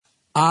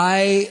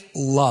I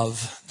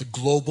love the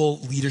Global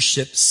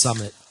Leadership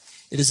Summit.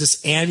 It is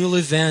this annual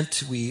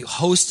event. We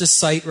host a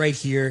site right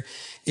here.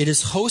 It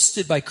is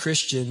hosted by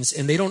Christians,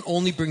 and they don't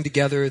only bring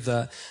together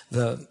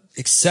the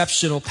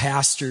exceptional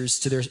pastors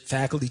to their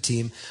faculty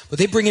team, but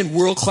they bring in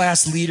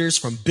world-class leaders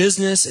from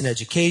business and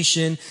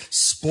education,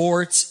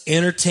 sports,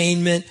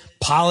 entertainment,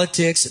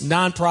 politics,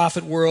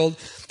 nonprofit world.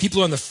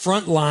 People on the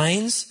front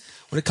lines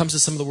when it comes to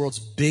some of the world's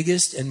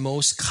biggest and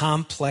most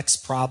complex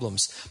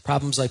problems.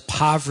 Problems like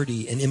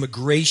poverty and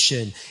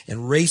immigration and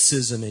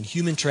racism and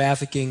human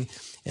trafficking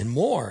and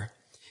more.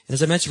 And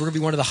as I mentioned, we're going to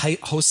be one of the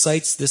host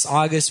sites this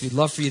August. We'd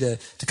love for you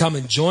to come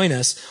and join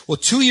us. Well,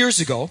 2 years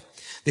ago,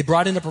 they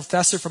brought in a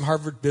professor from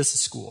Harvard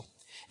Business School.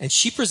 And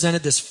she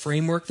presented this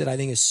framework that I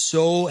think is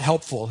so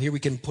helpful. Here we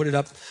can put it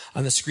up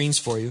on the screens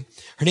for you.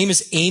 Her name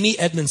is Amy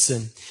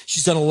Edmondson.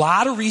 She's done a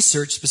lot of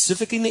research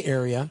specifically in the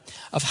area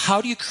of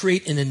how do you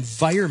create an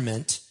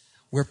environment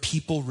where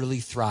people really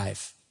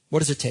thrive. What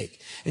does it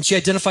take? And she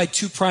identified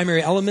 2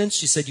 primary elements.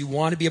 She said you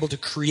want to be able to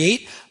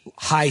create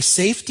high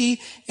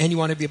safety and you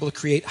want to be able to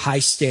create high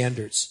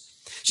standards.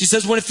 She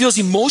says when it feels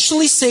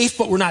emotionally safe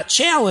but we're not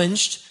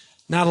challenged,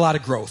 not a lot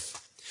of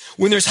growth.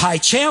 When there's high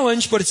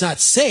challenge but it's not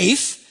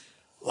safe,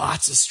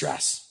 lots of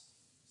stress.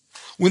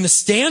 When the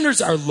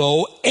standards are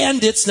low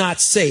and it's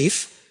not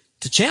safe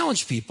to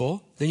challenge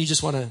people, then you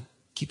just want to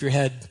keep your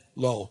head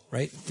low,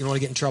 right? You don't want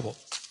to get in trouble.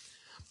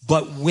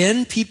 But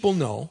when people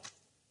know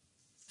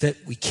that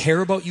we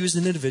care about you as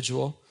an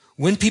individual,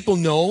 when people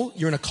know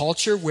you're in a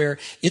culture where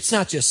it's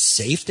not just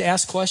safe to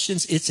ask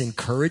questions, it's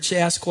encouraged to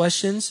ask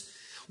questions,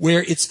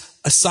 where it's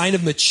a sign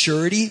of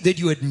maturity that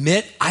you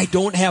admit, I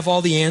don't have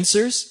all the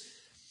answers.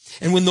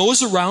 And when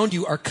those around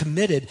you are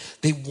committed,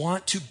 they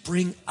want to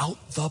bring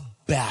out the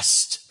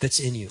best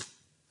that's in you.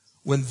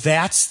 When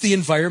that's the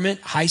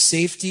environment, high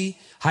safety,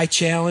 high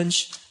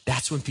challenge,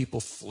 that's when people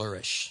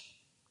flourish.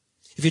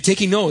 If you're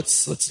taking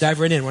notes, let's dive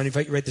right in. I want to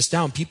invite you to write this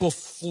down. People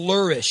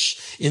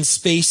flourish in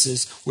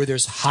spaces where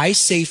there's high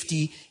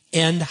safety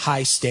and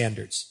high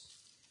standards.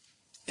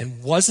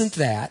 And wasn't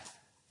that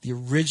the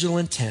original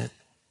intent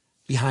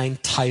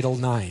behind Title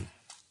IX?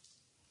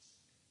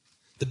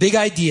 The big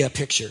idea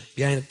picture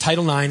behind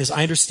Title IX, as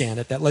I understand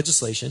it, that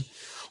legislation,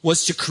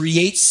 was to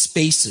create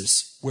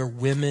spaces where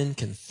women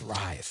can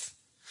thrive.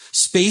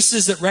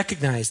 Spaces that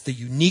recognize the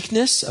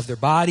uniqueness of their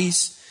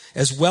bodies,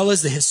 as well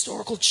as the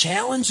historical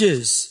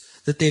challenges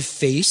that they've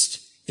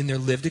faced in their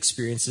lived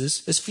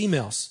experiences as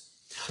females.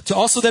 To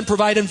also then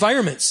provide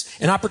environments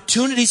and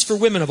opportunities for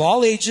women of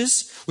all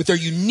ages with their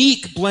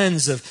unique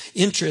blends of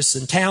interests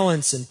and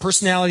talents and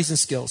personalities and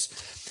skills.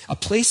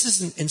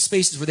 Places and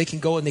spaces where they can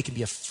go and they can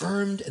be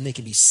affirmed and they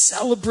can be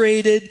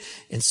celebrated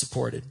and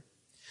supported.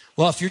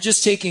 Well, if you're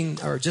just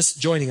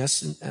joining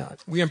us,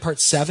 we're in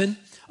part 7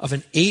 of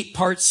an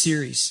 8-part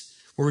series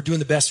where we're doing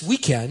the best we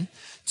can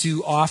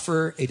to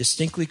offer a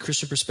distinctly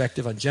Christian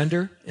perspective on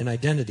gender and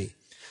identity.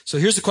 So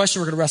here's the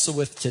question we're going to wrestle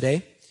with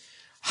today.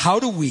 How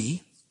do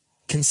we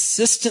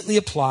consistently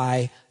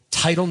apply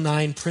Title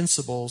IX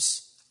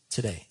principles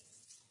today?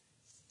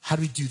 How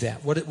do we do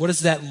that? What does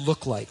that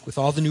look like with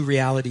all the new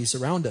realities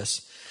around us?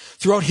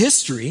 Throughout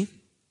history,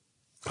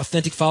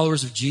 authentic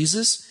followers of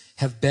Jesus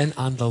have been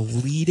on the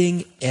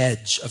leading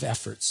edge of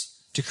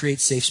efforts to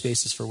create safe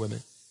spaces for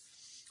women.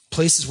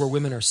 Places where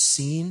women are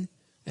seen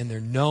and they're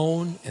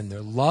known and they're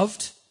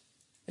loved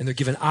and they're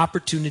given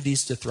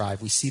opportunities to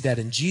thrive. We see that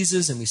in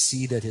Jesus and we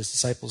see that his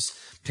disciples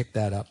picked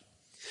that up.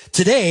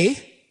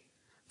 Today,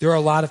 there are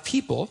a lot of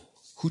people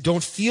who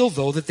don't feel,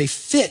 though, that they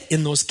fit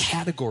in those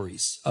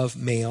categories of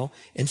male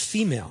and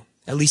female,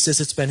 at least as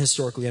it's been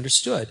historically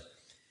understood.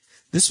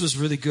 This was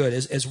really good.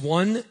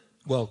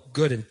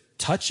 Good and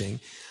touching.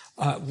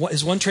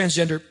 As one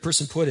transgender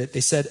person put it, they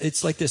said,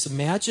 it's like this.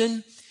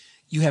 Imagine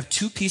you have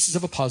 2 pieces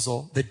of a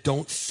puzzle that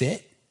don't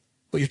fit,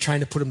 but you're trying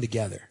to put them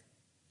together.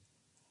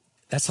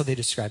 That's how they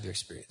describe their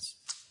experience.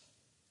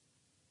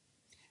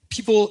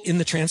 People in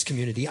the trans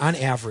community, on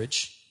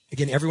average,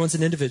 again, everyone's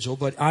an individual,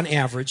 but on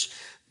average,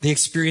 they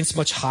experience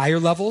much higher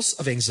levels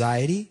of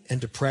anxiety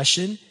and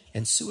depression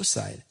and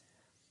suicide.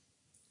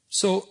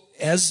 So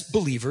as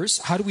believers,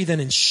 how do we then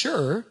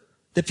ensure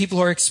that people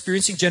who are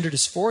experiencing gender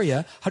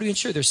dysphoria, how do we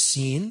ensure they're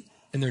seen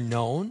and they're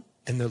known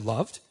and they're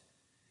loved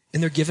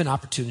and they're given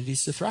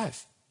opportunities to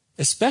thrive,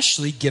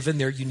 especially given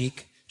their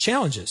unique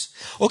challenges?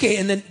 Okay,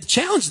 and then the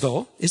challenge,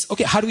 though, is,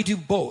 okay, how do we do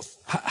both?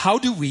 How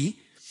do we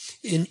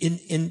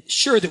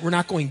ensure that we're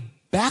not going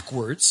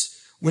backwards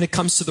when it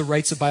comes to the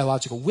rights of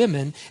biological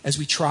women as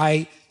we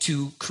try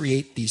to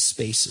create these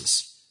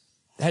spaces?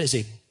 That is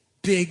a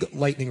big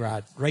lightning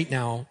rod right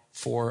now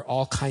for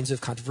all kinds of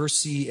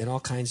controversy and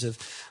all kinds of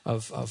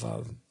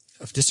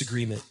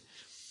disagreement.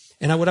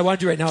 And what I want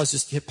to do right now is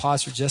just hit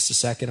pause for just a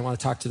second. I want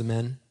to talk to the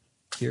men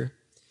here.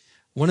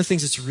 One of the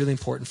things that's really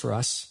important for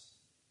us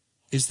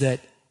is that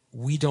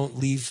we don't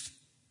leave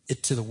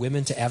it to the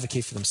women to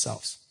advocate for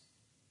themselves.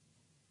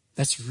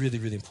 That's really,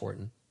 really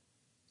important.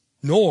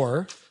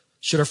 Nor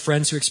should our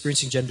friends who are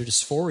experiencing gender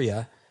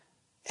dysphoria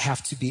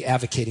have to be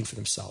advocating for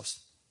themselves.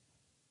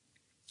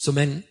 So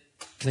men,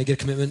 can I get a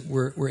commitment?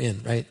 We're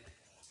in, right?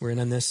 We're in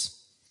on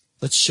this.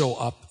 Let's show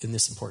up in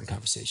this important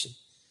conversation.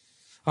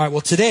 All right,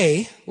 well,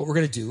 today, what we're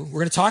going to do, we're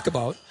going to talk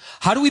about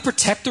how do we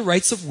protect the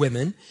rights of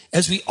women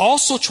as we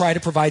also try to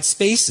provide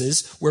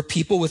spaces where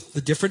people with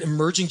the different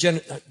emerging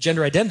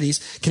gender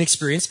identities can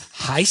experience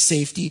high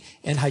safety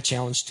and high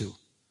challenge too.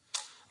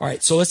 All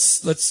right, so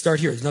let's start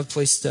here. There's another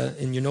place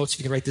in your notes if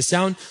you can write this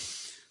down.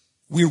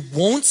 We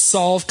won't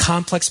solve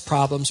complex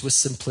problems with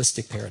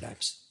simplistic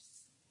paradigms.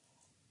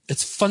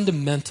 It's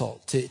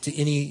fundamental to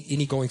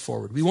any going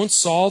forward. We won't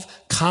solve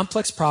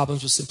complex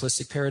problems with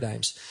simplistic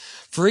paradigms.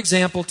 For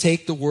example,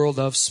 take the world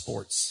of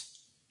sports.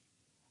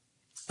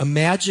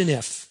 Imagine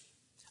this.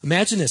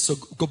 So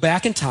go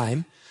back in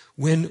time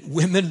when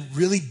women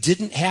really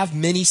didn't have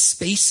many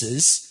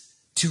spaces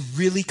to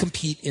really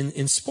compete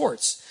in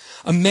sports.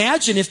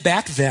 Imagine if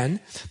back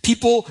then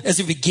people, as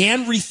they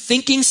began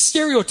rethinking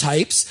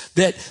stereotypes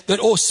that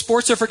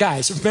sports are for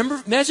guys.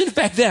 Imagine if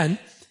back then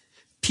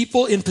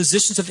people in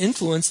positions of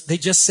influence, they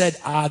just said,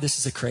 this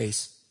is a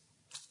craze.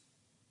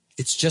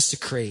 It's just a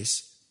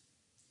craze.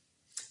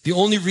 The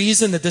only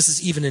reason that this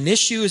is even an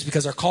issue is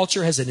because our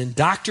culture has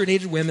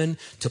indoctrinated women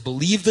to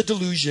believe the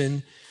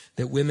delusion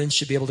that women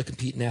should be able to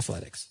compete in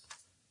athletics.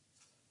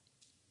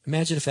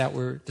 Imagine if that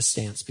were the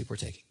stance people were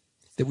taking.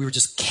 That we were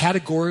just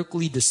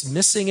categorically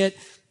dismissing it.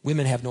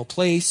 Women have no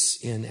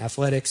place in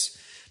athletics.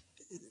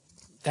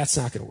 That's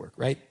not going to work,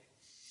 right?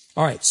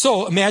 All right,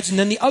 so imagine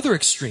then the other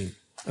extreme.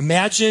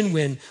 Imagine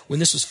when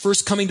this was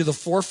first coming to the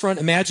forefront,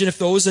 imagine if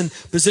those in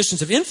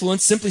positions of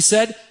influence simply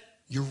said,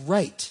 you're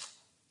right.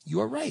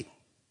 You are right.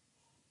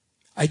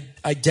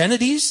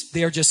 Identities,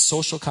 they are just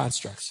social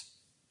constructs.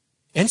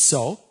 And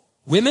so,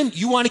 women,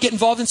 you want to get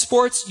involved in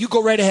sports? You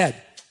go right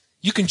ahead.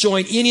 You can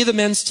join any of the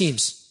men's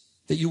teams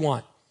that you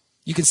want.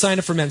 You can sign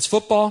up for men's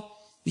football.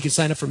 You can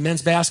sign up for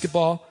men's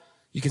basketball.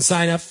 You can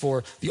sign up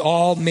for the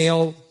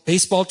all-male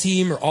baseball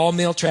team or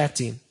all-male track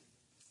team.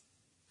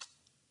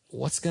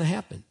 What's going to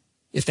happen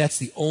if that's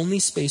the only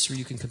space where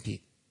you can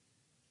compete?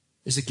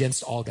 Is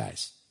against all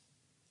guys.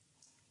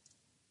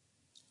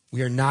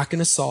 We are not going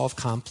to solve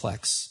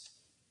complex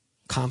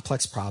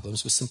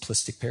problems with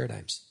simplistic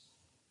paradigms,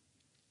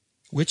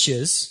 which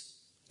is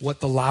what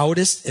the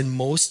loudest and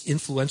most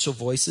influential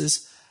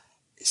voices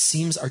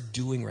seems are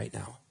doing right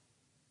now.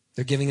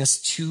 They're giving us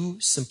two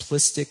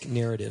simplistic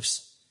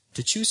narratives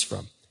to choose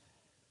from.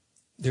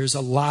 There's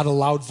a lot of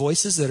loud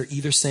voices that are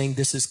either saying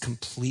this is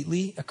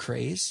completely a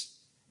craze,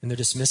 and they're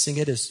dismissing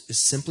it as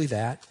simply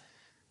that.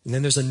 And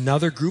then there's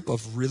another group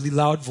of really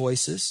loud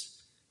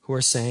voices who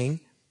are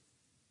saying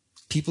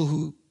people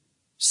who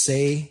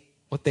say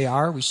what they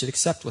are, we should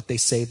accept what they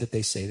say that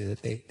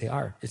they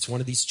are. It's one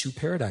of these two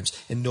paradigms,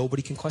 and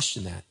nobody can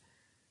question that.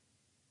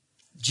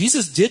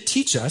 Jesus did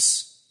teach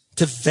us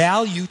to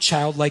value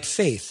childlike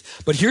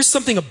faith. But here's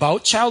something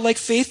about childlike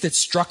faith that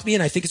struck me,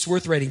 and I think it's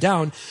worth writing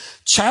down.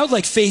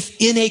 Childlike faith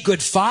in a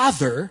good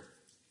father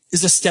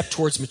is a step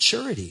towards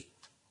maturity.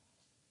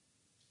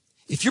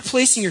 If you're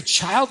placing your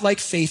childlike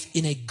faith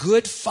in a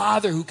good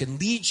father who can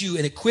lead you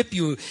and equip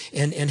you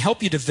and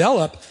help you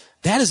develop,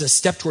 that is a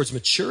step towards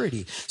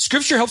maturity.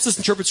 Scripture helps us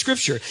interpret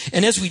Scripture.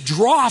 And as we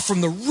draw from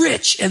the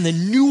rich and the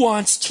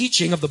nuanced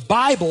teaching of the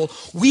Bible,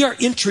 we are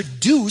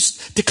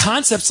introduced to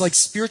concepts like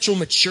spiritual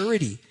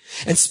maturity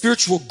and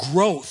spiritual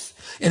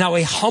growth and how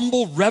a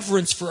humble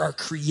reverence for our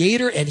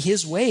Creator and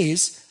His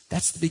ways,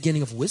 that's the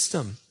beginning of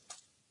wisdom.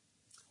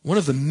 One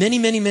of the many,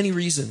 many, many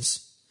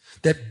reasons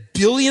that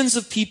billions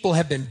of people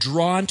have been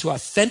drawn to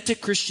authentic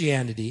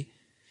Christianity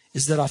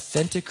is that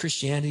authentic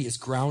Christianity is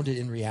grounded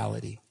in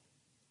reality.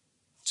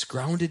 It's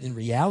grounded in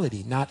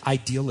reality, not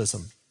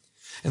idealism.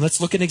 And let's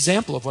look at an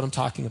example of what I'm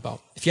talking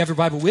about. If you have your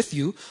Bible with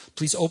you,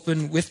 please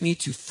open with me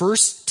to 1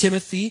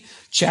 Timothy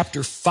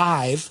chapter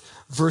 5,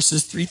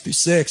 verses 3 through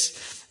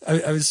 6.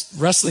 I was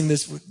wrestling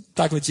this,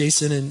 talking with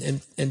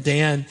Jason and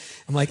Dan.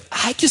 I'm like,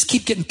 I just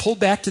keep getting pulled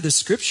back to the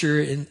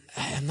scripture, and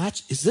I'm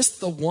not, is this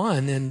the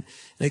one? And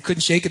I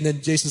couldn't shake it. And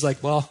then Jason's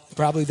like, well,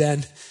 probably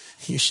then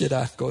you should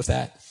go with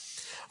that.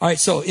 All right,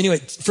 so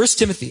anyway, 1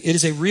 Timothy, it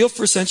is a real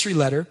first century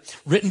letter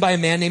written by a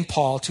man named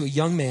Paul to a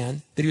young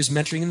man that he was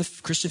mentoring in the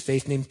Christian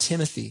faith named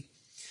Timothy.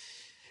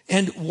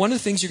 And one of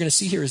the things you're going to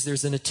see here is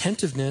there's an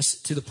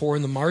attentiveness to the poor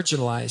and the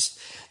marginalized,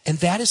 and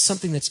that is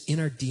something that's in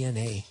our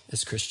DNA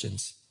as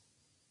Christians.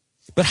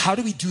 But how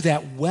do we do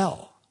that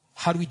well?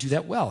 How do we do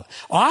that well?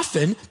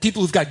 Often,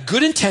 people who've got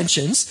good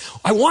intentions,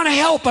 I want to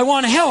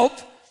help.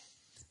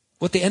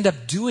 What they end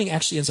up doing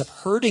actually ends up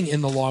hurting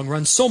in the long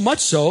run, so much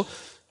so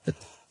that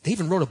they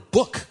even wrote a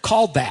book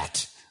called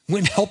that,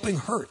 When Helping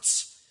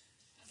Hurts.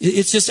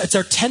 It's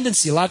our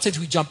tendency. A lot of times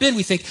we jump in,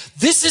 we think,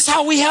 this is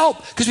how we help,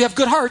 because we have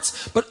good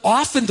hearts. But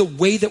often the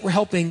way that we're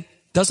helping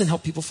doesn't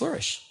help people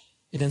flourish.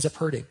 It ends up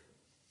hurting.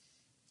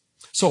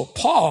 So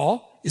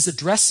Paul is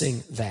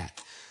addressing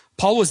that.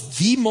 Paul was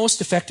the most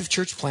effective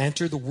church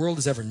planter the world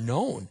has ever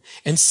known.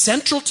 And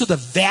central to the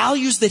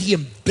values that he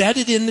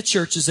embedded in the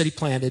churches that he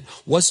planted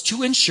was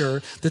to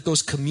ensure that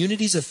those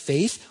communities of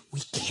faith we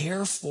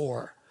care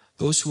for.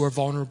 those who are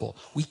vulnerable.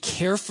 We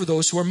care for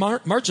those who are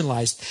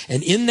marginalized.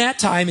 And in that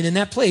time and in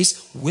that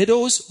place,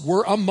 widows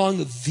were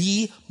among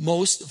the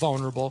most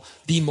vulnerable,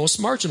 the most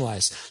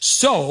marginalized.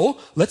 So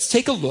let's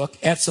take a look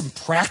at some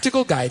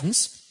practical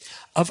guidance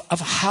of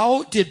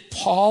how did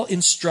Paul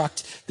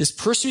instruct this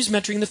person who's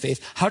mentoring the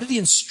faith. How did he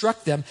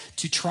instruct them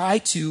to try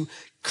to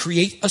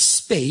create a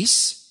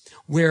space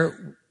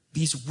where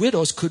these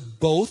widows could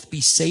both be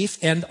safe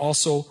and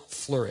also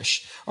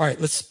flourish? All right,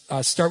 let's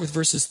start with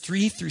verses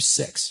 3 through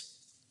 6.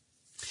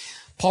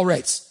 Paul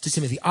writes to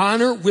Timothy,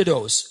 honor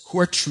widows who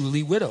are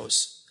truly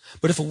widows.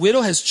 But if a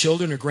widow has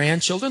children or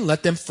grandchildren,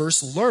 let them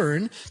first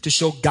learn to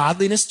show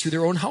godliness to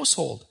their own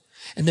household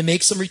and to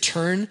make some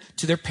return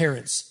to their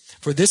parents.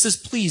 For this is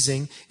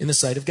pleasing in the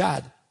sight of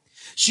God.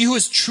 She who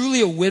is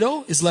truly a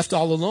widow is left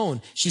all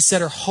alone. She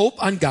set her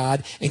hope on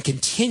God and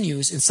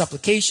continues in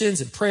supplications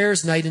and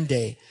prayers night and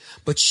day.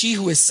 But she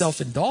who is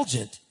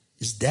self-indulgent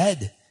is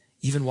dead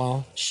even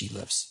while she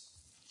lives.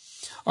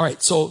 All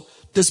right, so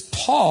does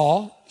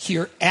Paul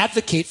here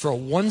advocate for a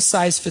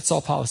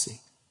one-size-fits-all policy?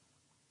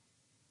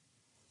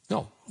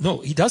 No,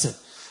 he doesn't.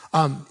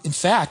 In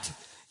fact,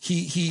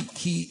 he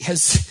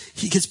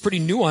gets pretty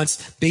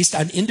nuanced based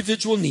on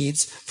individual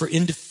needs for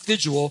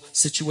individual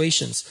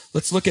situations.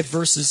 Let's look at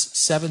verses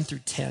 7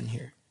 through 10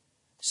 here.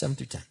 7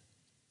 through 10.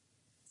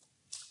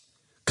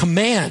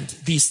 Command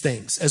these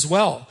things as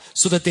well,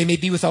 so that they may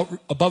be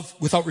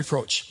without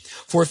reproach.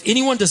 For if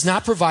anyone does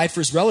not provide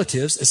for his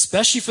relatives,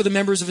 especially for the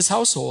members of his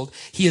household,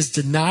 he has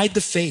denied the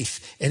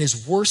faith and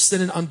is worse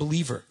than an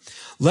unbeliever.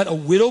 Let a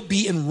widow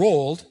be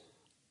enrolled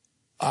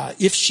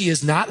if she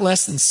is not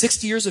less than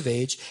 60 years of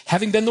age,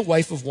 having been the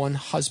wife of one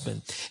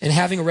husband, and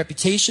having a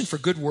reputation for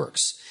good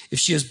works. If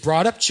she has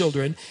brought up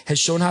children, has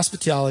shown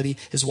hospitality,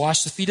 has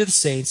washed the feet of the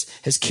saints,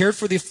 has cared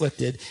for the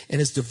afflicted, and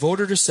has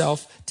devoted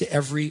herself to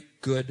every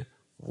good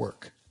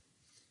work.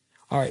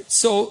 All right,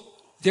 so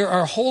there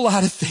are a whole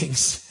lot of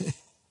things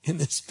in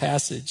this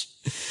passage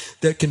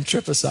that can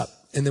trip us up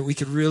and that we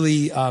could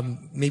really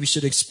maybe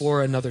should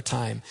explore another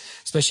time,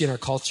 especially in our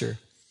culture.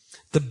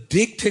 The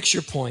big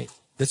picture point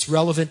that's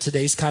relevant to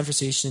today's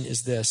conversation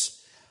is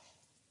this.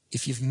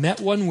 If you've met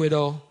one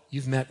widow,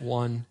 you've met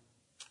one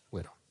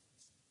widow.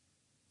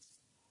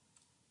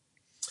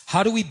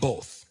 How do we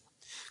both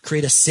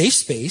create a safe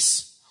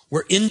space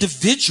where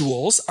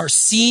individuals are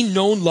seen,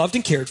 known, loved,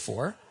 and cared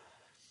for?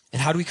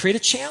 And how do we create a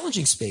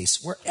challenging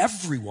space where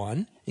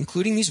everyone,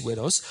 including these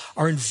widows,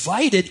 are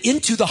invited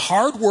into the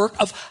hard work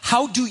of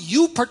how do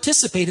you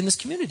participate in this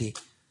community?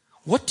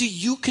 What do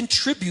you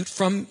contribute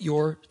from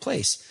your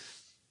place?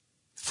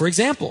 For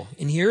example,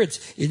 in here,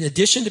 it's in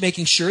addition to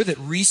making sure that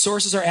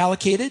resources are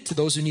allocated to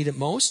those who need it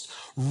most,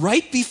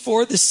 right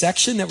before the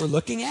section that we're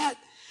looking at,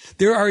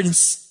 there are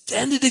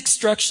extended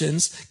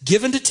instructions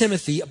given to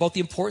Timothy about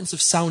the importance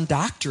of sound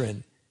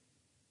doctrine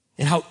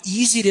and how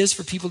easy it is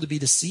for people to be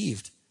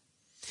deceived.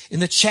 In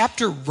the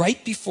chapter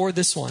right before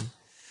this one,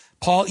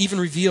 Paul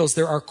even reveals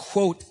there are,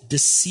 quote,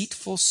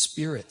 deceitful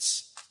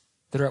spirits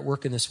that are at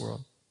work in this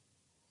world.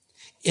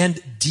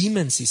 And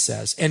demons, he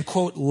says, and,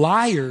 quote,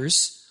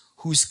 liars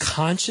whose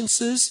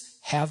consciences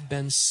have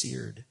been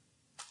seared.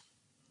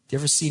 Do you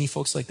ever see any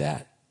folks like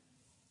that?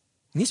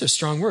 And these are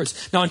strong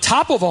words. Now, on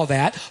top of all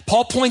that,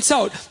 Paul points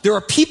out there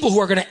are people who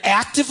are going to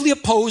actively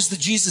oppose the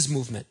Jesus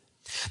movement.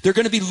 They're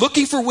going to be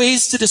looking for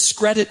ways to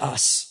discredit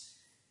us.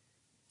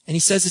 And he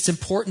says it's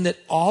important that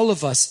all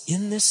of us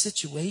in this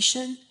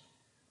situation,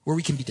 where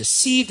we can be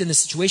deceived, in this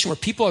situation where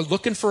people are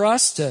looking for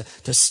us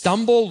to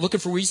stumble, looking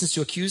for reasons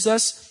to accuse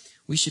us,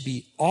 we should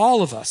be,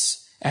 all of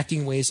us, acting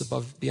in ways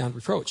beyond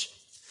reproach.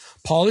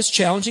 Paul is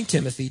challenging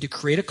Timothy to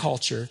create a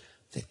culture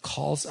that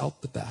calls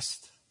out the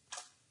best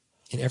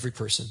in every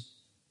person.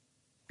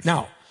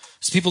 Now,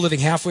 there's people living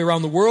halfway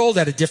around the world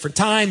at a different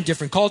time,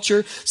 different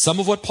culture. Some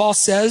of what Paul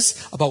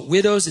says about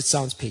widows, it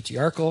sounds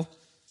patriarchal.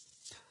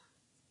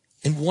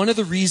 And one of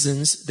the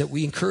reasons that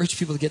we encourage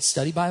people to get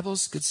study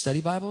Bibles, good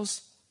study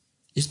Bibles,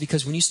 is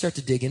because when you start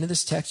to dig into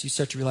this text, you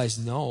start to realize,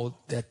 no,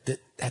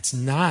 that's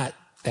not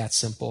that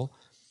simple.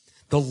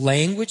 The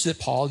language that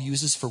Paul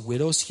uses for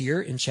widows here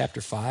in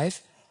chapter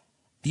 5,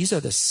 these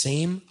are the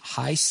same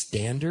high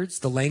standards.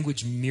 The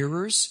language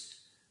mirrors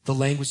the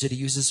language that he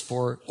uses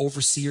for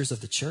overseers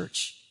of the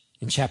church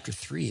in chapter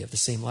 3 of the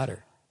same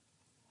letter.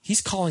 He's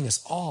calling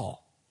us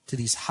all to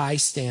these high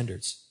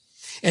standards.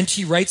 And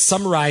he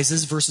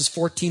summarizes verses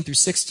 14 through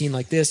 16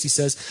 like this. He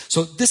says,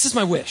 so this is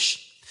my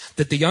wish,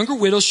 that the younger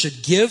widows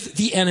should give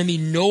the enemy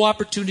no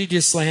opportunity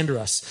to slander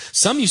us.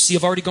 Some, you see,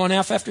 have already gone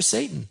after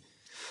Satan.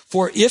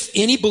 For if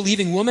any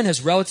believing woman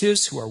has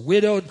relatives who are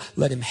widowed,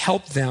 let him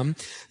help them,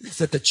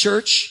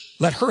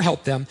 let her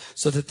help them,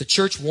 so that the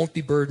church won't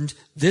be burdened.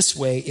 This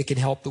way, it can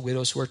help the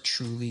widows who are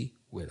truly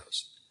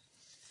widows.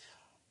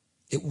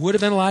 It would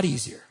have been a lot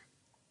easier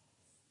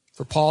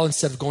for Paul,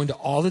 instead of going to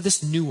all of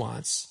this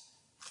nuance,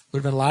 it would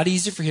have been a lot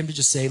easier for him to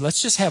just say,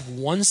 let's just have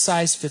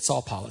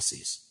one-size-fits-all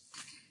policies.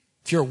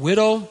 If you're a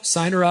widow,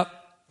 sign her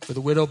up for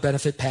the widow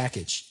benefit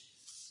package.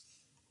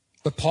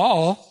 But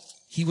Paul,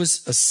 he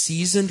was a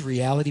seasoned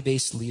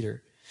reality-based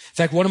leader. In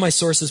fact, one of my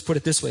sources put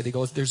it this way. They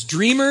go, there's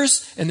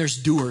dreamers and there's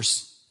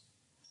doers.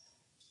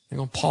 They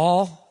go,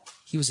 Paul,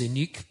 he was a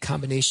unique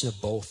combination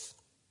of both.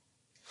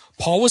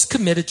 Paul was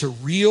committed to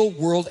real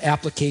world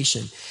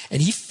application,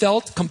 and he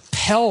felt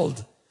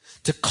compelled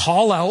to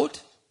call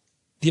out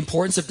the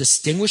importance of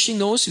distinguishing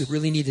those who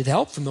really needed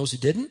help from those who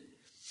didn't,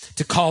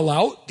 to call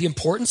out the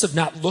importance of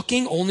not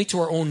looking only to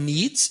our own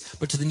needs,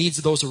 but to the needs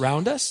of those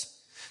around us,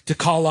 to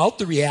call out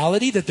the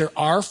reality that there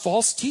are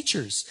false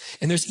teachers,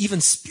 and there's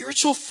even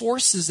spiritual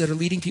forces that are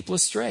leading people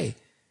astray,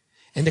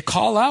 and to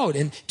call out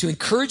and to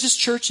encourage his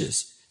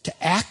churches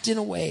to act in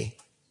a way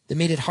that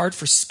made it hard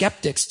for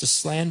skeptics to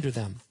slander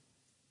them.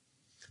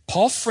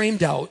 Paul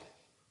framed out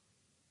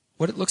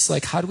what it looks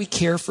like. How do we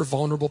care for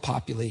vulnerable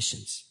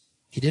populations?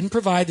 He didn't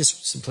provide this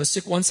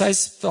simplistic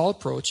one-size-fits-all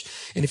approach.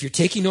 And if you're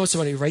taking notes, I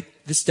want you to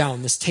write this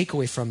down, this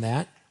takeaway from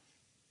that.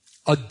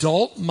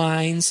 Adult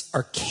minds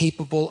are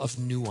capable of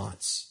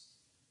nuance.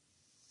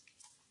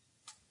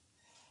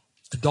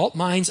 Adult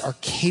minds are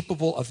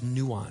capable of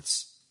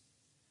nuance.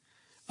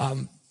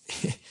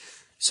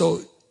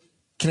 So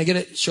can I get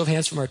a show of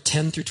hands from our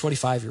 10 through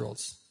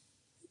 25-year-olds?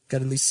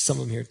 Got at least some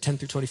of them here, 10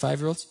 through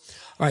 25-year-olds.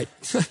 All right.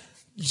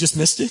 You just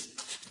missed it?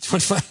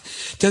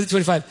 25, 10 to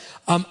 25.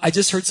 I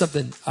just heard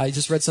something. I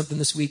just read something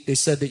this week. They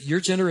said that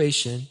your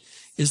generation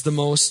is the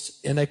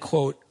most, and I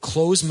quote,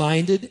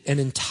 close-minded and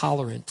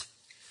intolerant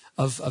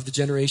of the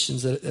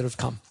generations that have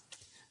come.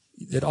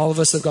 That all of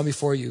us that have gone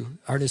before you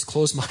aren't as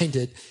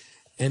close-minded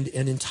and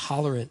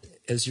intolerant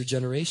as your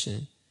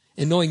generation.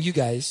 And knowing you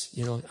guys,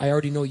 I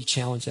already know you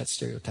challenge that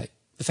stereotype.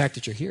 The fact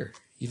that you're here,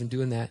 even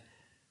doing that.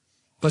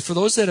 But for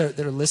those that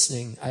are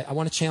listening, I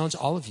want to challenge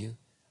all of you.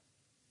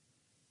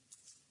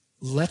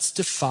 Let's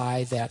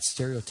defy that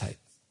stereotype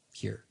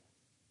here.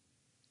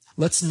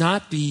 Let's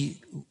not be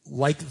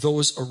like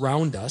those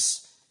around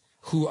us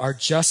who are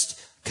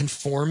just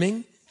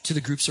conforming to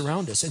the groups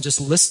around us and just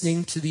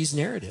listening to these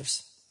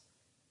narratives.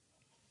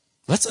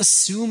 Let's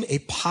assume a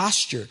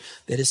posture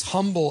that is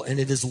humble and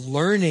it is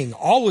learning,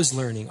 always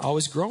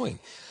growing.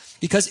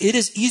 Because it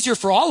is easier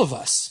for all of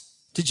us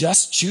to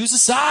just choose a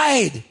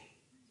side.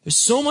 There's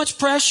so much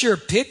pressure.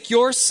 Pick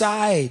your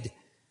side.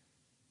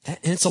 And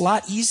it's a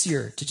lot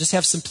easier to just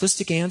have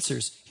simplistic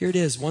answers. Here it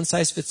is, one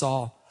size fits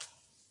all.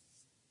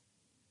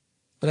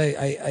 But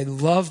I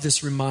love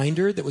this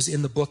reminder that was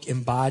in the book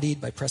Embodied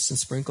by Preston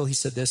Sprinkle. He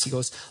said this, he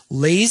goes,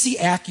 lazy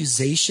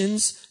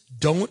accusations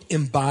don't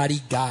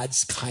embody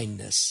God's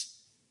kindness.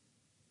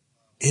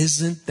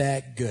 Isn't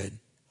that good?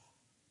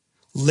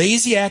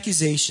 Lazy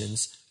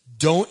accusations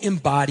don't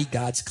embody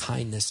God's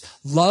kindness.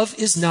 Love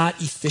is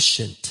not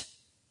efficient.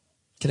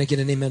 Can I get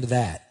an amen to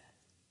that?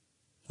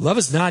 Love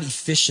is not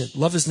efficient.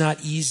 Love is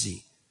not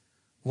easy.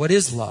 What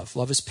is love?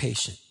 Love is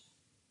patient.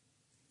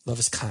 Love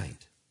is kind.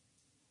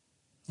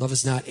 Love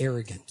is not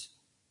arrogant.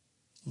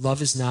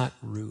 Love is not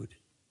rude.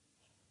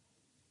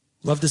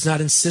 Love does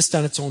not insist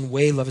on its own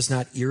way. Love is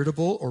not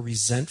irritable or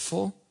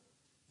resentful.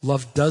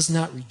 Love does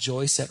not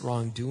rejoice at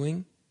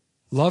wrongdoing.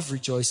 Love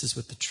rejoices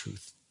with the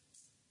truth.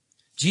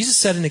 Jesus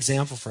set an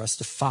example for us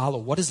to follow.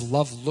 What does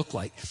love look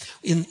like?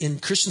 In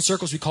Christian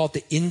circles, we call it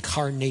the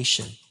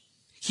incarnation.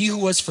 He who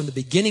was from the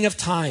beginning of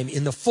time,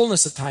 in the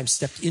fullness of time,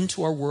 stepped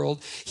into our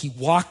world. He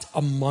walked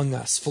among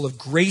us, full of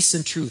grace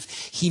and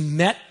truth. He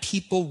met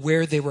people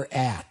where they were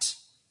at.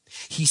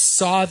 He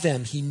saw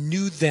them. He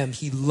knew them.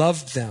 He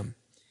loved them.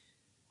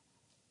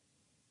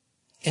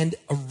 And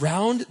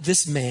around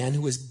this man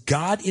who was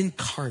God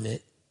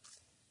incarnate,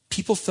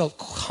 people felt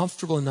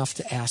comfortable enough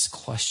to ask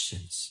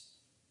questions.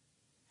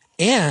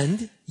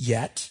 And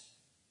yet,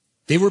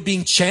 they were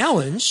being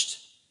challenged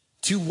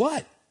to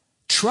what?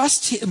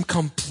 Trust him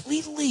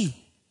completely.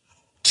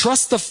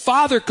 Trust the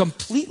Father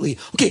completely.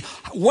 Okay,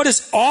 what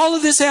does all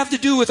of this have to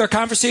do with our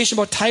conversation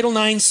about Title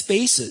IX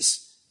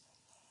spaces?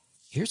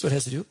 Here's what it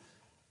has to do.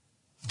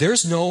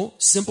 There's no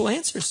simple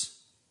answers.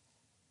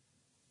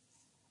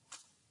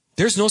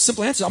 There's no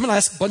simple answers. I'm going to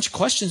ask a bunch of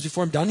questions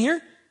before I'm done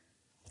here.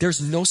 There's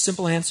no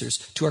simple answers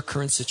to our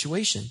current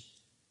situation.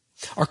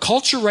 Our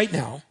culture right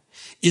now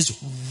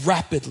is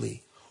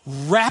rapidly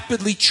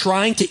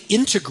trying to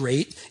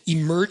integrate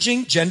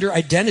emerging gender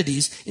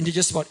identities into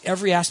just about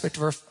every aspect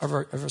of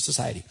our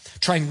society.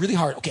 Trying really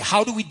hard. Okay,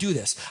 how do we do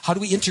this? How do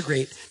we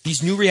integrate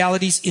these new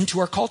realities into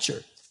our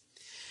culture?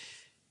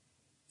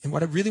 And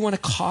what I really want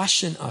to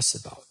caution us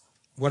about,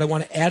 what I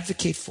want to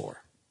advocate for,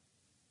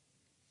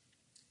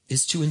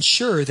 is to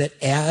ensure that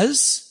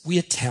as we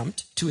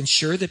attempt to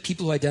ensure that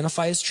people who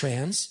identify as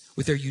trans,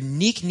 with their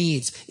unique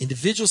needs,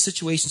 individual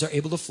situations, are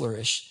able to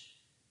flourish,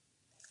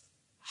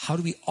 how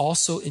do we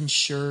also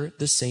ensure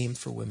the same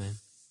for women?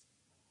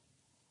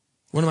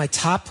 One of my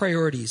top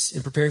priorities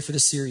in preparing for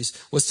this series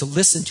was to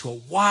listen to a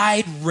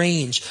wide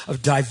range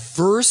of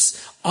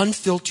diverse,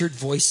 unfiltered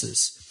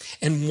voices.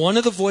 And one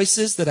of the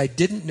voices that I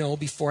didn't know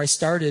before I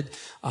started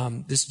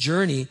this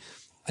journey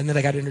and that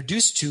I got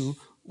introduced to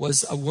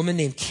was a woman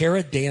named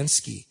Kara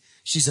Dansky.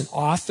 She's an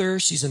author,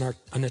 she's an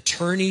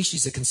attorney,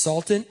 she's a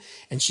consultant,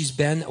 and she's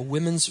been a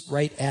women's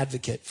rights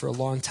advocate for a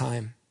long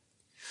time.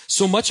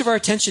 So much of our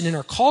attention in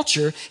our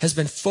culture has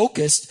been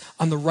focused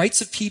on the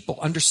rights of people,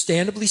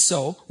 understandably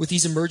so, with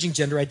these emerging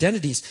gender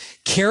identities.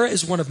 Kara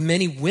is one of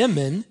many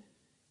women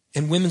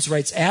and women's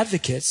rights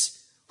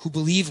advocates who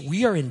believe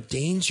we are in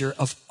danger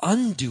of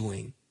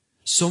undoing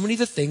so many of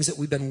the things that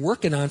we've been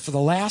working on for the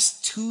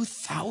last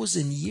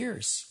 2,000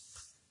 years.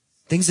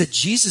 Things that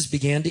Jesus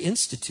began to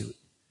institute.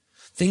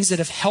 Things that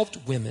have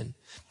helped women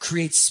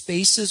create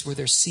spaces where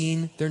they're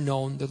seen, they're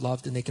known, they're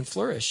loved, and they can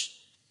flourish.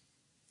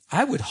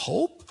 I would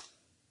hope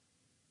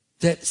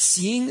that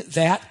seeing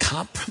that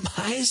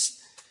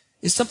compromise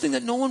is something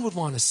that no one would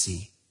want to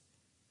see.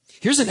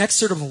 Here's an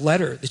excerpt of a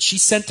letter that she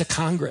sent to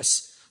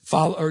Congress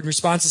in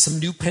response to some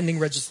new pending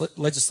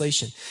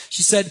legislation.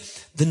 She said,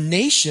 the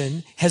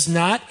nation has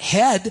not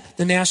had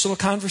the national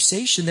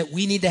conversation that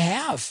we need to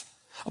have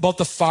about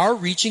the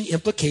far-reaching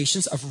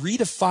implications of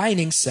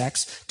redefining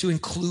sex to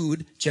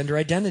include gender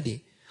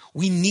identity.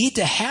 We need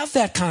to have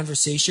that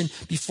conversation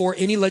before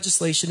any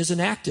legislation is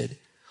enacted.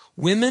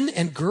 Women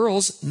and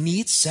girls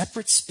need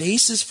separate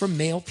spaces from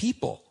male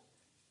people.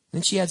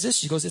 Then she adds this,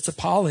 she goes, it's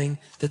appalling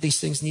that these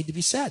things need to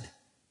be said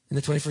in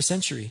the 21st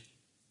century.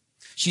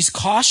 She's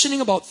cautioning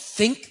about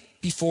think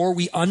before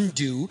we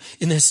undo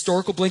in the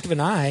historical blink of an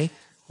eye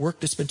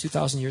work that's been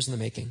 2,000 years in the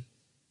making.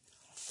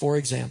 For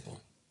example,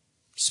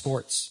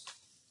 sports.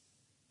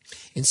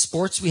 In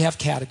sports, we have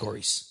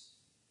categories.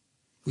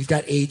 We've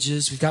got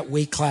ages, we've got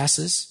weight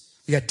classes,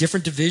 we've got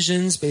different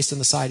divisions based on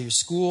the side of your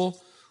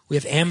school. We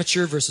have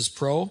amateur versus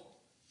pro.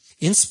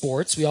 In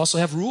sports, we also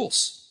have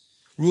rules.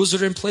 Rules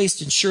that are in place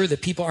to ensure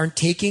that people aren't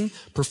taking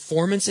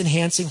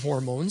performance-enhancing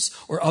hormones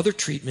or other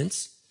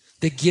treatments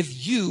that give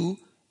you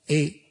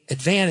an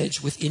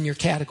advantage within your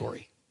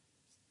category.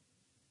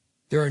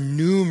 There are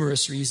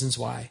numerous reasons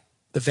why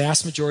the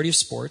vast majority of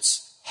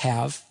sports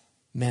have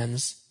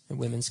men's and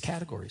women's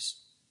categories.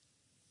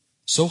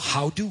 So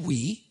how do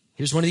we,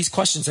 here's one of these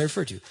questions I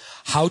referred to,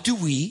 how do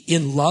we,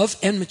 in love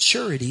and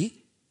maturity,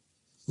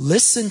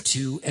 listen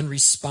to and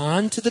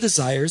respond to the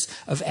desires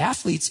of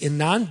athletes in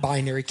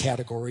non-binary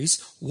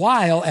categories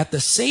while at the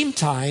same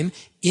time,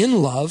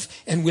 in love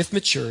and with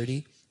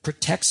maturity,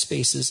 protect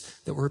spaces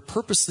that were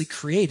purposely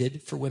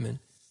created for women?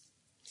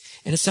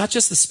 And it's not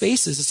just the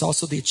spaces, it's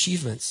also the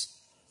achievements.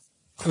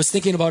 I was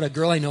thinking about a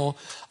girl I know.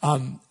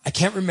 I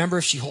can't remember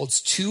if she holds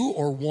 2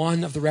 or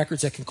 1 of the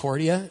records at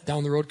Concordia,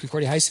 down the road,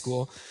 Concordia High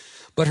School.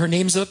 But her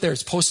name's up there.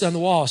 It's posted on the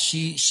wall.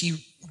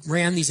 She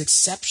ran these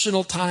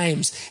exceptional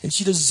times, and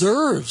she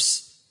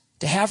deserves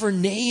to have her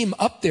name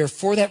up there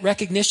for that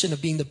recognition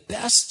of being the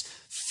best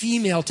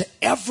female to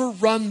ever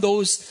run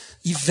those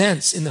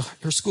events in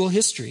her school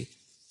history.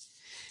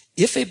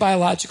 If a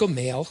biological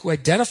male who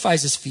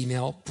identifies as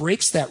female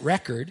breaks that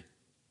record,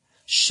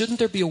 shouldn't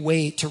there be a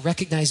way to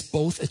recognize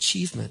both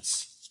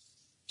achievements?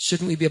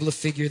 Shouldn't we be able to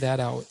figure that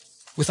out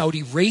without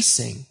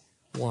erasing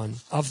one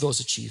of those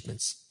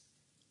achievements?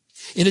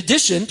 In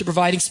addition to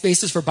providing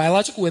spaces for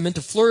biological women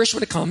to flourish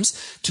when it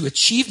comes to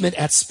achievement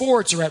at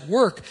sports or at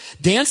work,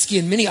 Dansky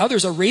and many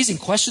others are raising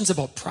questions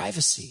about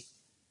privacy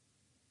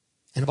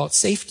and about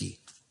safety.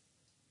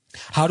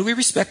 How do we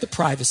respect the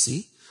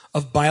privacy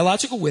of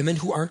biological women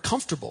who aren't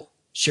comfortable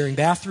sharing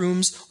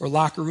bathrooms or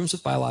locker rooms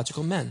with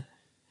biological men?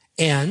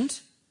 And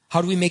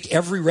how do we make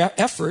every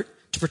effort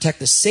to protect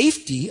the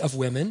safety of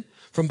women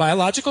from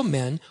biological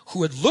men who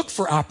would look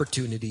for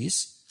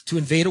opportunities to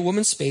invade a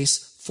woman's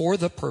space for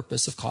the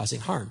purpose of causing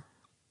harm?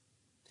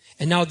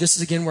 And now this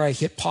is again where I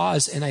hit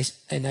pause and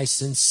I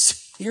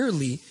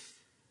sincerely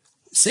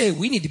say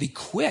we need to be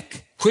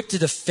quick to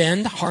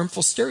defend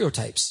harmful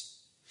stereotypes.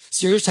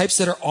 Stereotypes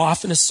that are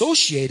often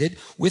associated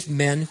with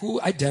men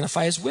who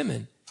identify as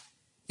women.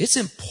 It's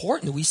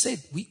important that we say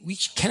we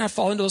cannot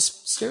fall into those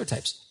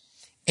stereotypes.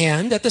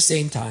 And at the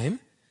same time,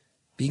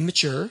 being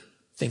mature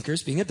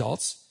thinkers, being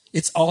adults,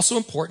 it's also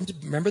important to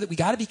remember that we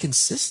got to be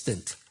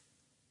consistent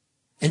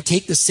and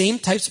take the same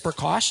types of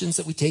precautions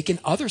that we take in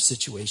other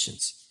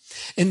situations.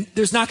 And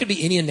there's not going to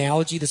be any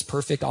analogy that's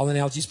perfect. All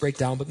analogies break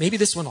down, but maybe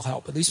this one will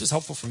help. At least it was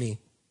helpful for me.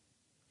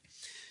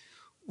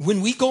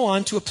 When we go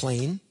onto a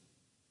plane,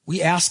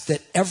 we ask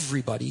that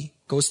everybody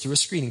goes through a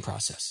screening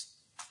process.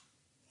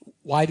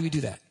 Why do we do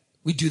that?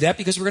 We do that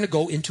because we're going to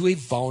go into a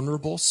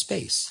vulnerable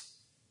space.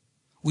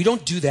 We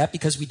don't do that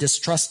because we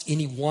distrust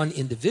any one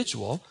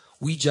individual.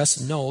 We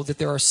just know that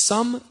there are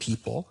some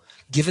people,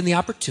 given the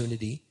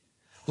opportunity,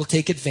 will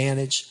take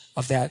advantage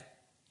of that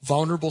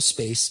vulnerable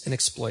space and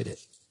exploit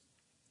it.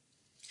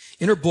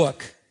 In her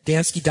book,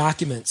 Dansky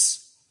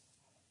documents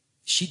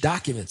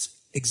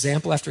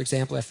example after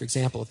example after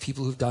example of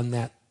people who've done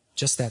that,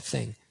 just that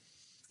thing.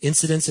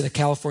 Incidents in a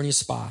California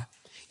spa,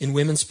 in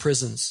women's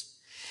prisons.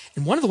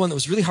 And one of the ones that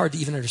was really hard to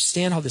even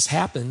understand how this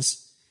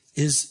happens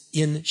is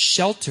in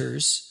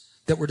shelters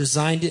that were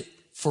designed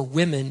for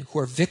women who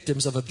are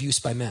victims of abuse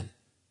by men.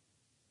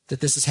 That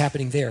this is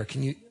happening there.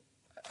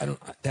 I don't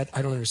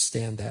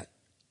understand that.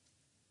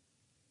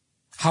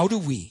 How do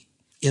we,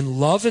 in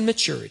love and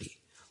maturity,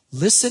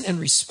 listen and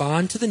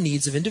respond to the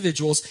needs of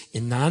individuals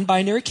in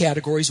non-binary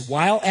categories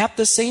while at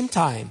the same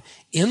time,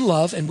 in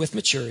love and with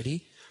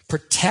maturity,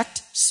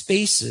 Protect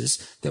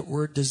spaces that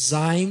were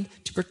designed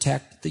to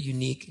protect the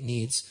unique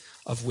needs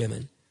of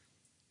women.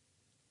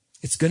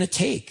 It's going to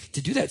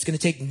do that, it's going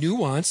to take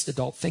nuanced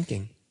adult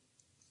thinking.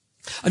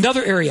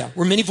 Another area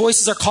where many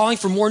voices are calling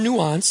for more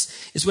nuance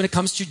is when it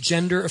comes to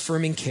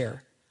gender-affirming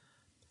care.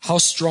 How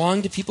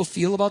strong do people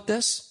feel about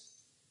this?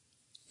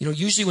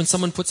 Usually when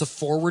someone puts a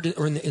forward,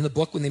 or in the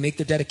book, when they make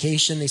their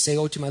dedication, they say,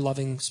 to my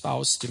loving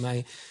spouse, to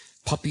my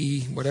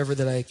puppy, whatever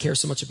that I care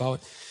so much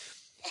about.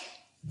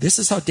 This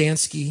is how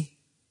Dansky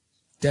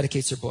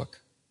dedicates her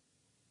book.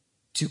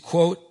 To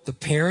quote, the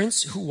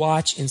parents who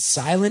watch in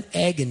silent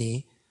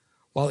agony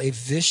while a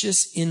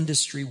vicious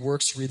industry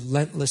works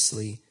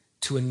relentlessly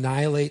to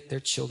annihilate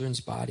their children's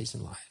bodies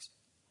and lives.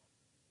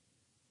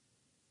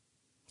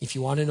 If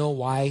you want to know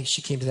why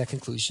she came to that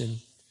conclusion,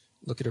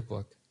 look at her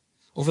book.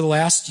 Over the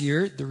last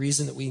year, the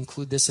reason that we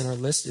include this in our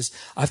list is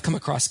I've come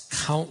across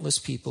countless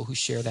people who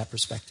share that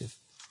perspective.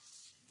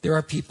 There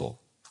are people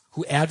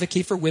who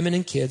advocate for women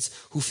and kids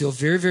who feel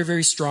very, very,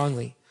 very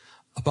strongly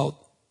about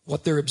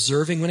what they're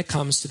observing when it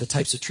comes to the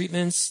types of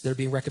treatments that are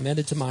being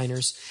recommended to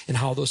minors and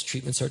how those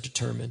treatments are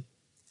determined.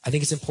 I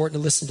think it's important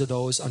to listen to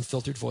those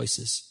unfiltered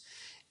voices.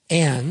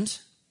 And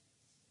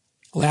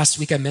last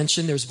week I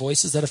mentioned there's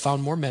voices that are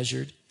found more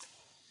measured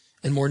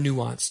and more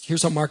nuanced.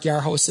 Here's how Mark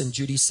Yarhouse and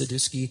Judy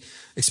Sadusky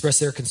express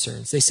their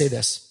concerns. They say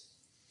this: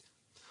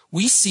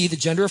 we see the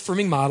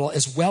gender-affirming model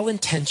as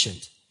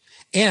well-intentioned,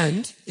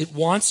 and it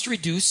wants to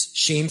reduce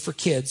shame for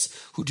kids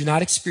who do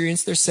not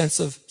experience their sense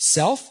of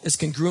self as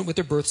congruent with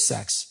their birth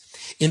sex.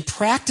 In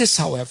practice,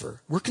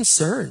 however, we're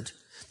concerned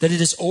that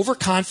it is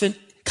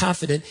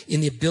overconfident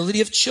in the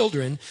ability of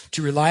children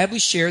to reliably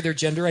share their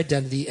gender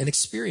identity and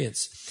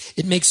experience.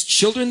 It makes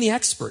children the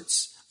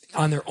experts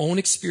on their own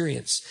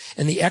experience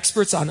and the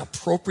experts on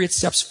appropriate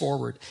steps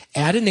forward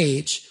at an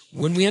age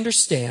when we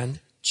understand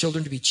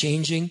children to be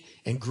changing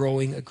and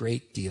growing a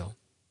great deal.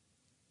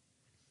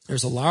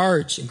 There's a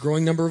large and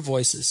growing number of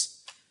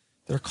voices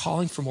that are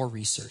calling for more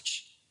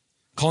research,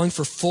 calling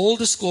for full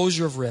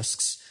disclosure of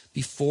risks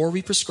before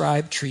we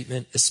prescribe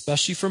treatment,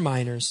 especially for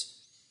minors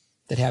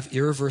that have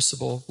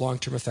irreversible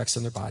long-term effects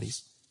on their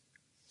bodies.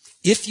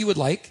 If you would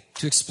like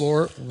to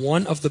explore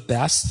one of the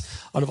best,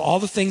 out of all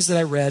the things that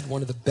I read,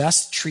 one of the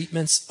best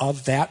treatments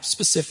of that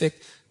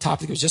specific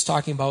topic I was just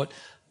talking about,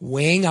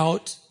 weighing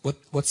out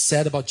what's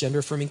said about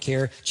gender-affirming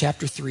care,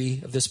 chapter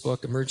 3 of this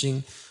book,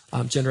 Emerging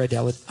Gender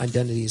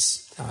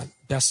Identities,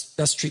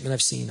 best treatment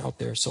I've seen out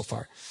there so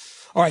far.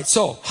 All right,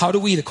 so how do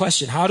we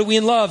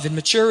in love and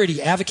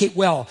maturity advocate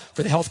well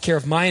for the health care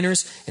of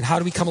minors, and how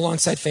do we come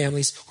alongside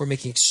families who are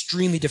making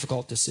extremely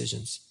difficult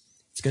decisions?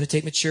 It's going to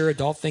take mature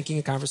adult thinking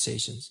and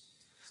conversations.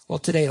 Well,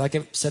 today, like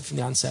I said from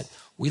the onset,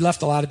 we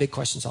left a lot of big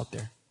questions out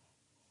there.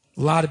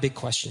 A lot of big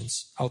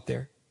questions out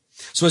there.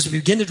 So as we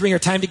begin to bring our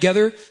time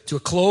together to a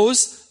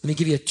close, let me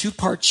give you a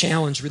 2-part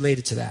challenge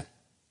related to that.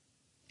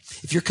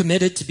 If you're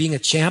committed to being a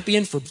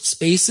champion for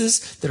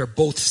spaces that are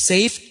both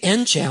safe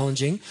and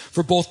challenging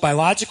for both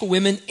biological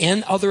women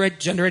and other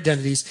gender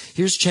identities,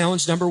 here's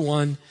challenge number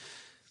 1.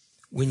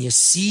 When you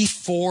see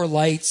 4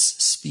 lights,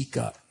 speak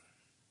up.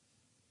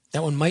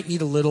 That one might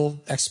need a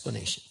little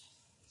explanation.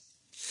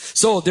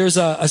 So there's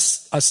a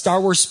Star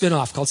Wars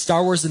spinoff called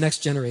Star Wars The Next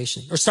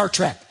Generation, or Star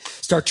Trek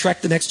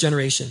The Next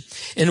Generation.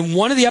 And in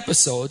one of the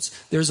episodes,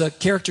 there's a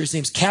character, his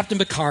name's Captain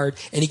Picard,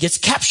 and he gets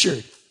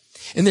captured.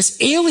 And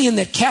this alien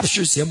that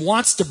captures him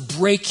wants to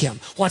break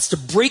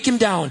him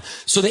down.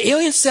 So the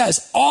alien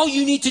says, all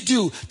you need to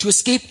do to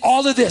escape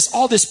all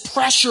this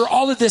pressure,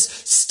 all of this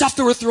stuff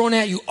that we're throwing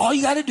at you, all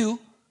you got to do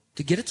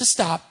to get it to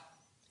stop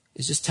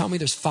is just tell me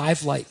there's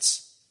 5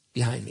 lights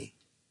behind me.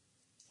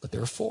 But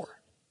there are 4.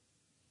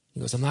 He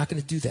goes, I'm not going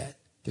to do that.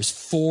 There's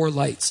 4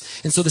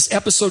 lights. And so this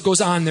episode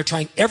goes on. They're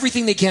trying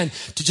everything they can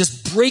to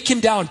just break him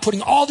down,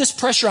 putting all this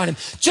pressure on him.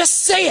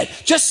 Just say it.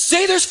 Just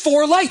say there's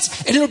 4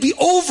 lights and it'll be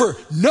over.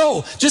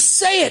 No. Just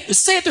say it.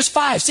 Just say it. There's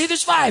 5. Say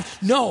there's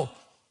 5. No.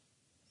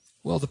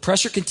 Well, the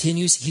pressure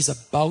continues. He's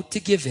about to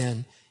give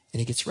in and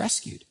he gets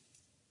rescued.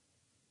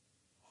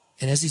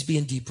 And as he's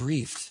being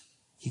debriefed,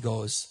 he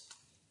goes,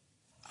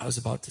 I was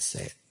about to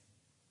say it.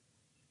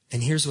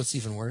 And here's what's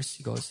even worse.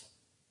 He goes,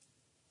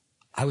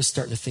 I was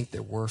starting to think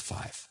there were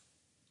 5.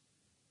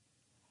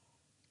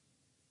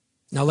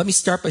 Now, let me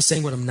start by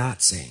saying what I'm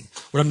not saying.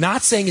 What I'm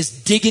not saying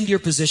is dig into your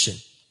position.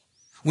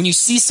 When you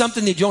see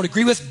something that you don't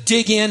agree with,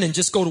 dig in and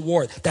just go to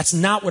war. That's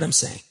not what I'm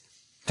saying.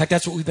 In fact,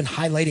 that's what we've been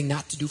highlighting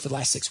not to do for the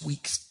last 6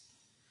 weeks.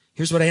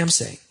 Here's what I am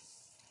saying.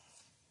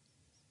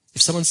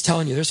 If someone's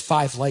telling you there's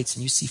 5 lights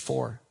and you see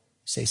 4,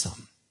 say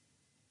something.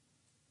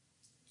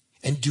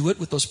 And do it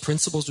with those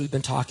principles we've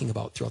been talking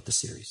about throughout the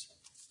series.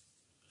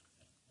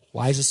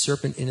 Why is a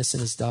serpent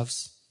innocent as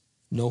doves?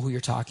 Know who you're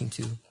talking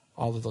to.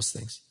 All of those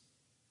things.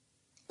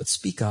 But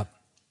speak up.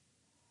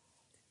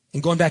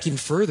 And going back even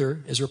further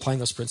as we're applying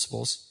those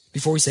principles,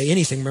 before we say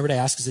anything, remember to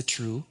ask, is it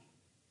true?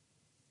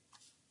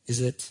 Is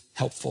it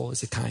helpful?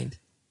 Is it kind?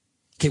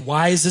 Okay,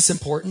 why is this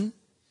important?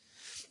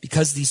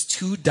 Because these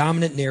 2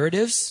 dominant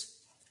narratives,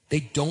 they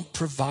don't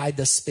provide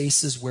the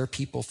spaces where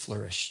people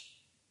flourish.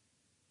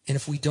 And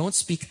if we don't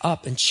speak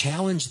up and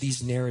challenge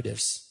these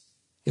narratives,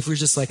 if we're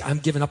just like, I'm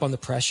giving up on the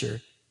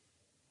pressure,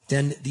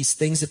 then these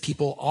things that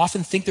people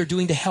often think they're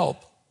doing to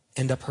help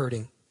end up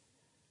hurting.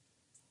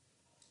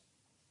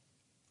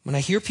 When I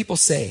hear people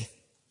say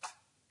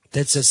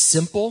that it's as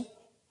simple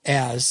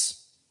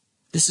as,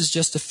 this is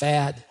just a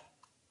fad,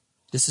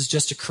 this is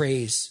just a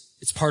craze,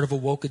 it's part of a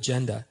woke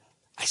agenda,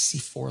 I see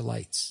 4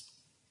 lights.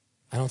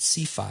 I don't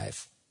see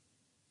 5.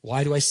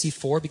 Why do I see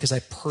 4? Because I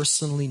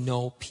personally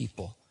know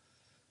people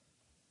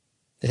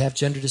that have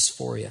gender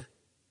dysphoria.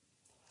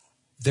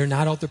 They're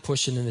not out there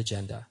pushing an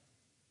agenda.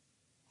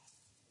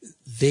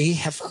 They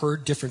have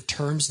heard different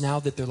terms now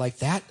that they're like,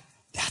 that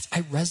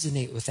I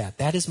resonate with that.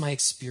 That is my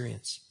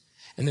experience.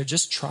 And they're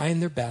just trying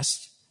their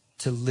best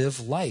to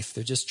live life.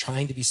 They're just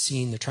trying to be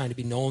seen. They're trying to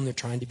be known. They're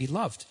trying to be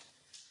loved.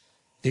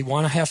 They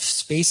want to have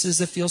spaces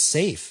that feel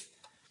safe.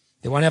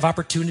 They want to have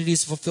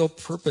opportunities to fulfill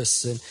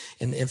purpose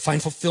and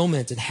find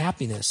fulfillment and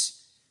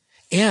happiness.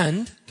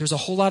 And there's a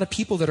whole lot of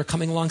people that are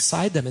coming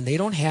alongside them, and they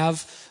don't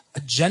have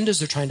agendas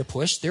they're trying to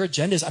push. Their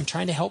agenda is, I'm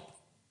trying to help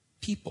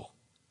people.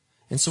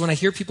 And so when I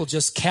hear people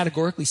just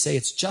categorically say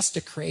it's just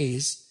a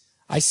craze,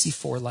 I see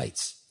 4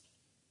 lights.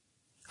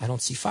 I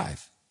don't see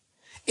 5.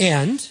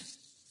 And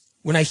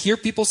when I hear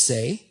people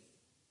say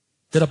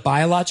that a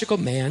biological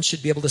man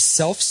should be able to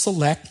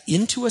self-select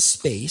into a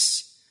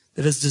space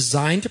that is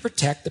designed to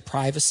protect the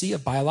privacy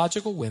of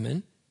biological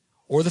women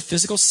or the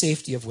physical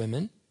safety of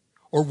women,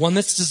 or one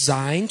that's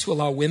designed to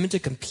allow women to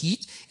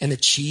compete and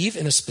achieve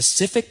in a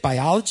specific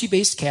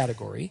biology-based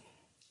category,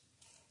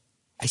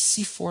 I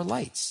see 4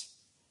 lights.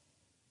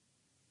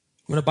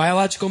 When a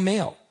biological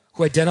male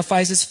who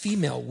identifies as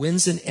female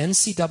wins an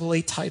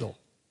NCAA title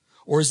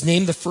or is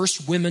named the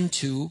first woman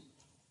to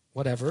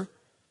whatever,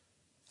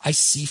 I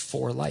see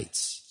 4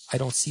 lights. I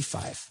don't see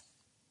 5.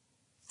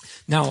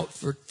 Now,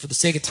 for the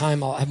sake of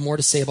time, I'll have more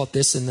to say about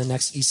this in the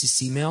next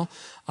ECC mail.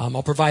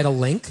 I'll provide a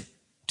link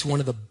to one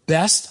of the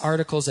best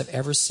articles I've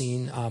ever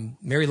seen.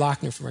 Mary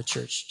Lochner from our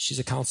church, she's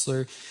a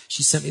counselor.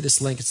 She sent me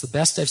this link. It's the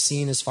best I've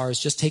seen as far as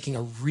just taking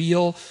a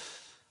real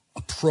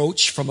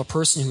approach from a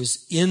person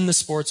who's in the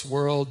sports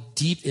world,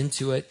 deep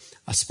into it,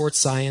 sports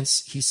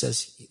science. He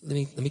says,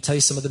 let me tell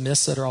you some of the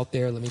myths that are out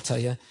there. Let me tell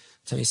you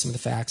some of the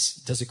facts.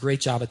 Does a great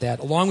job at that,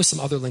 along with some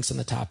other links on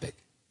the topic.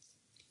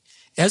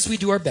 As we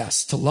do our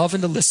best to love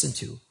and to listen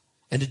to,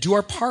 and to do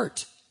our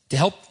part to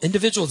help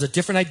individuals of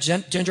different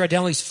gender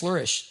identities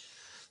flourish,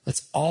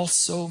 let's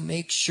also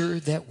make sure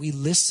that we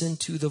listen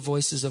to the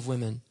voices of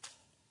women.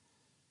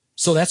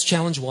 So that's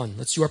challenge 1.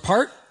 Let's do our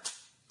part.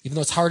 Even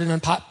though it's hard and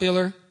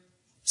unpopular,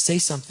 say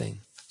something.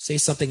 Say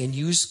something and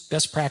use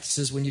best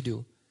practices when you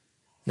do.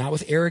 Not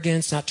with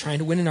arrogance, not trying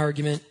to win an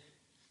argument,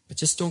 but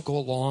just don't go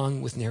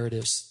along with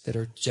narratives that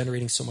are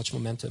generating so much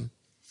momentum.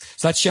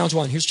 So that's challenge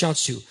 1. Here's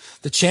challenge 2.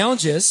 The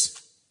challenge is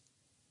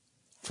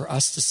for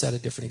us to set a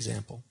different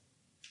example.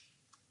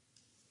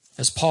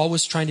 As Paul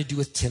was trying to do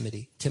with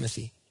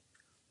Timothy,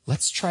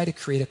 let's try to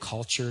create a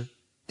culture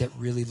that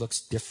really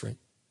looks different.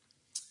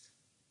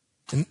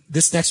 And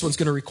this next one's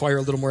going to require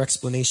a little more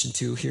explanation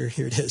too. Here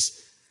it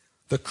is.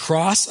 The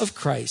cross of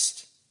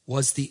Christ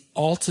was the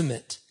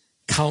ultimate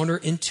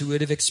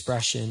counterintuitive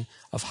expression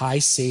of high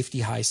safety,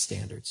 high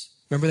standards.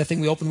 Remember that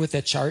thing we opened with,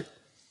 that chart?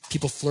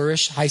 People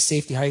flourish, high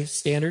safety, high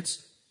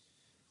standards.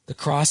 The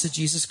cross of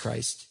Jesus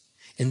Christ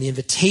and the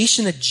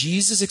invitation that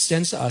Jesus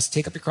extends to us,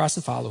 take up your cross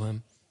and follow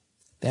him,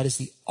 that is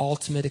the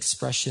ultimate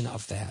expression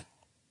of that.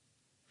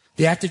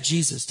 The act of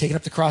Jesus taking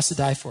up the cross to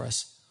die for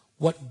us.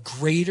 What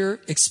greater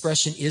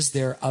expression is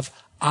there of,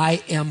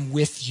 I am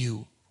with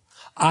you.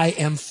 I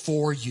am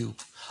for you.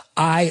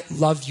 I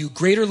love you.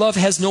 Greater love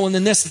has no one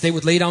than this, that they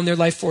would lay down their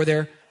life for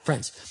their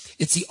friends.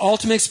 It's the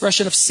ultimate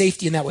expression of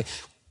safety in that way.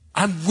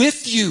 I'm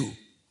with you.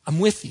 I'm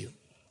with you.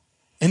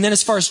 And then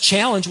as far as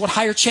challenge, what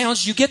higher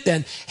challenge do you get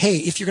then? Hey,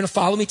 if you're going to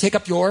follow me, take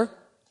up your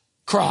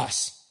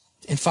cross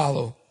and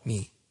follow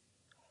me.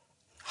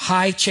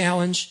 High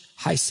challenge,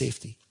 high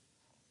safety.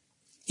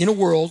 In a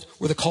world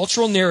where the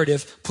cultural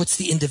narrative puts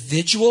the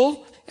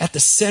individual at the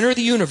center of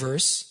the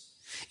universe,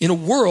 in a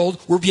world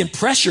where we're being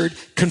pressured,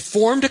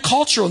 conform to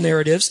cultural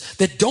narratives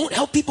that don't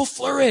help people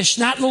flourish,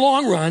 not in the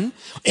long run,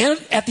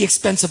 and at the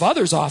expense of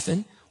others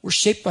often, we're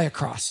shaped by a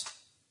cross.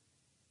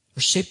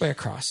 We're shaped by a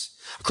cross.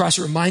 A cross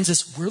that reminds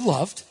us we're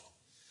loved.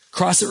 A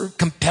cross that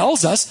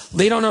compels us,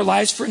 lay down our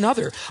lives for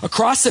another. A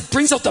cross that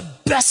brings out the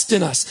best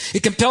in us.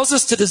 It compels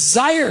us to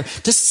desire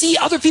to see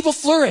other people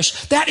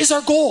flourish. That is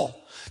our goal.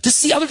 To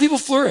see other people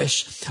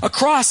flourish. A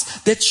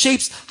cross that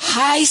shapes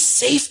high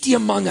safety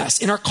among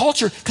us in our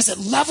culture because it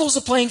levels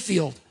the playing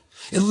field.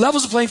 It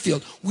levels the playing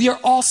field. We are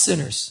all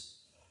sinners.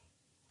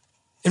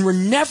 And we're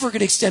never going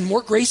to extend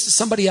more grace to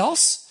somebody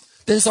else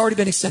than has already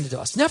been extended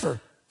to us.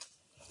 Never.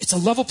 It's a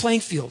level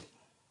playing field.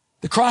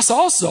 The cross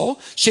also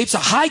shapes a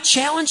high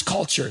challenge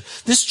culture.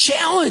 This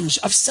challenge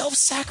of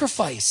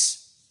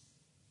self-sacrifice.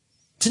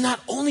 To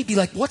not only be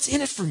like, what's in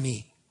it for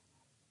me?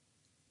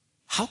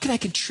 How can I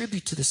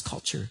contribute to this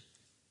culture?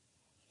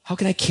 How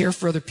can I care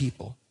for other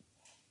people?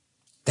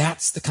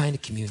 That's the kind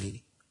of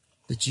community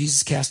that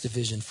Jesus cast a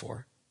vision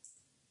for.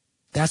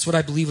 That's what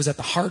I believe was at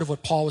the heart of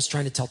what Paul was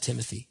trying to tell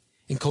Timothy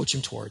and coach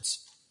him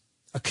towards.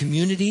 A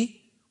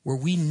community where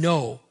we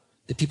know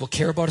that people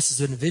care about us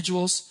as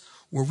individuals,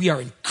 where we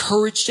are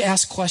encouraged to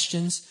ask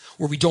questions,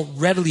 where we don't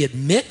readily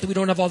admit that we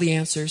don't have all the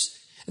answers,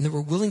 and that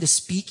we're willing to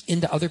speak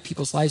into other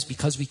people's lives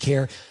because we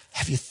care.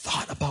 Have you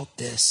thought about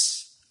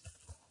this?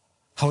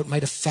 How it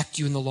might affect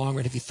you in the long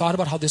run? Have you thought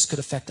about how this could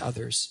affect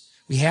others?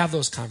 We have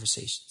those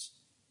conversations.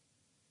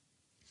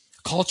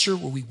 A culture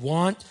where we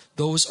want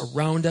those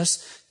around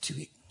us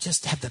to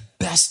just have the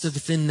best of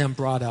within them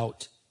brought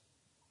out.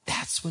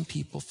 That's when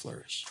people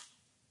flourish.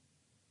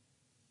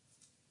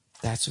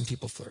 That's when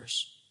people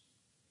flourish.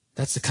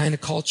 That's the kind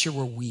of culture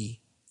where we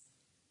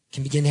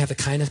can begin to have the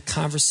kind of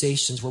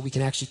conversations where we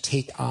can actually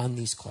take on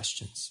these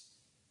questions.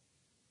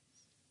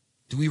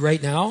 Do we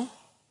right now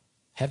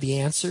have the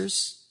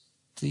answers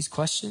to these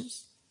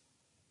questions?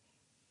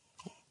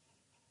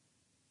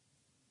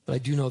 But I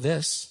do know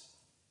this.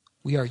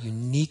 We are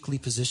uniquely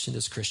positioned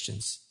as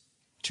Christians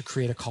to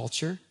create a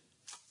culture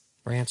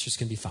where answers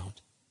can be found.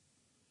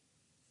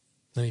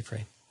 Let me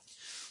pray.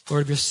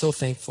 Lord, we're so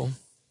thankful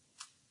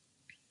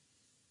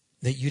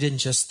that you didn't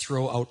just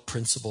throw out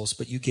principles,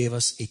 but you gave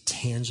us a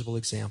tangible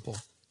example.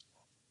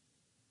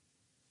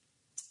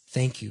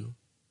 Thank you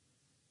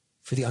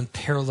for the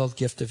unparalleled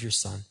gift of your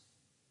Son,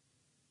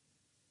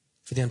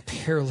 for the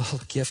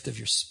unparalleled gift of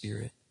your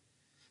Spirit.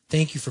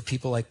 Thank you for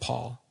people like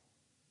Paul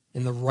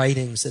and the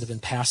writings that have been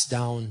passed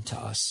down to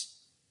us,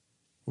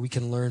 where we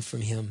can learn from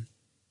him.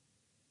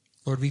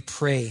 Lord, we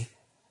pray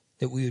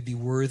that we would be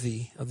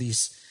worthy of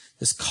this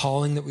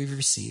calling that we've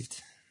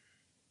received,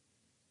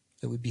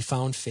 that we'd be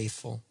found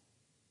faithful.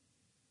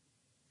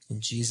 In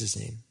Jesus'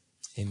 name,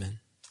 amen.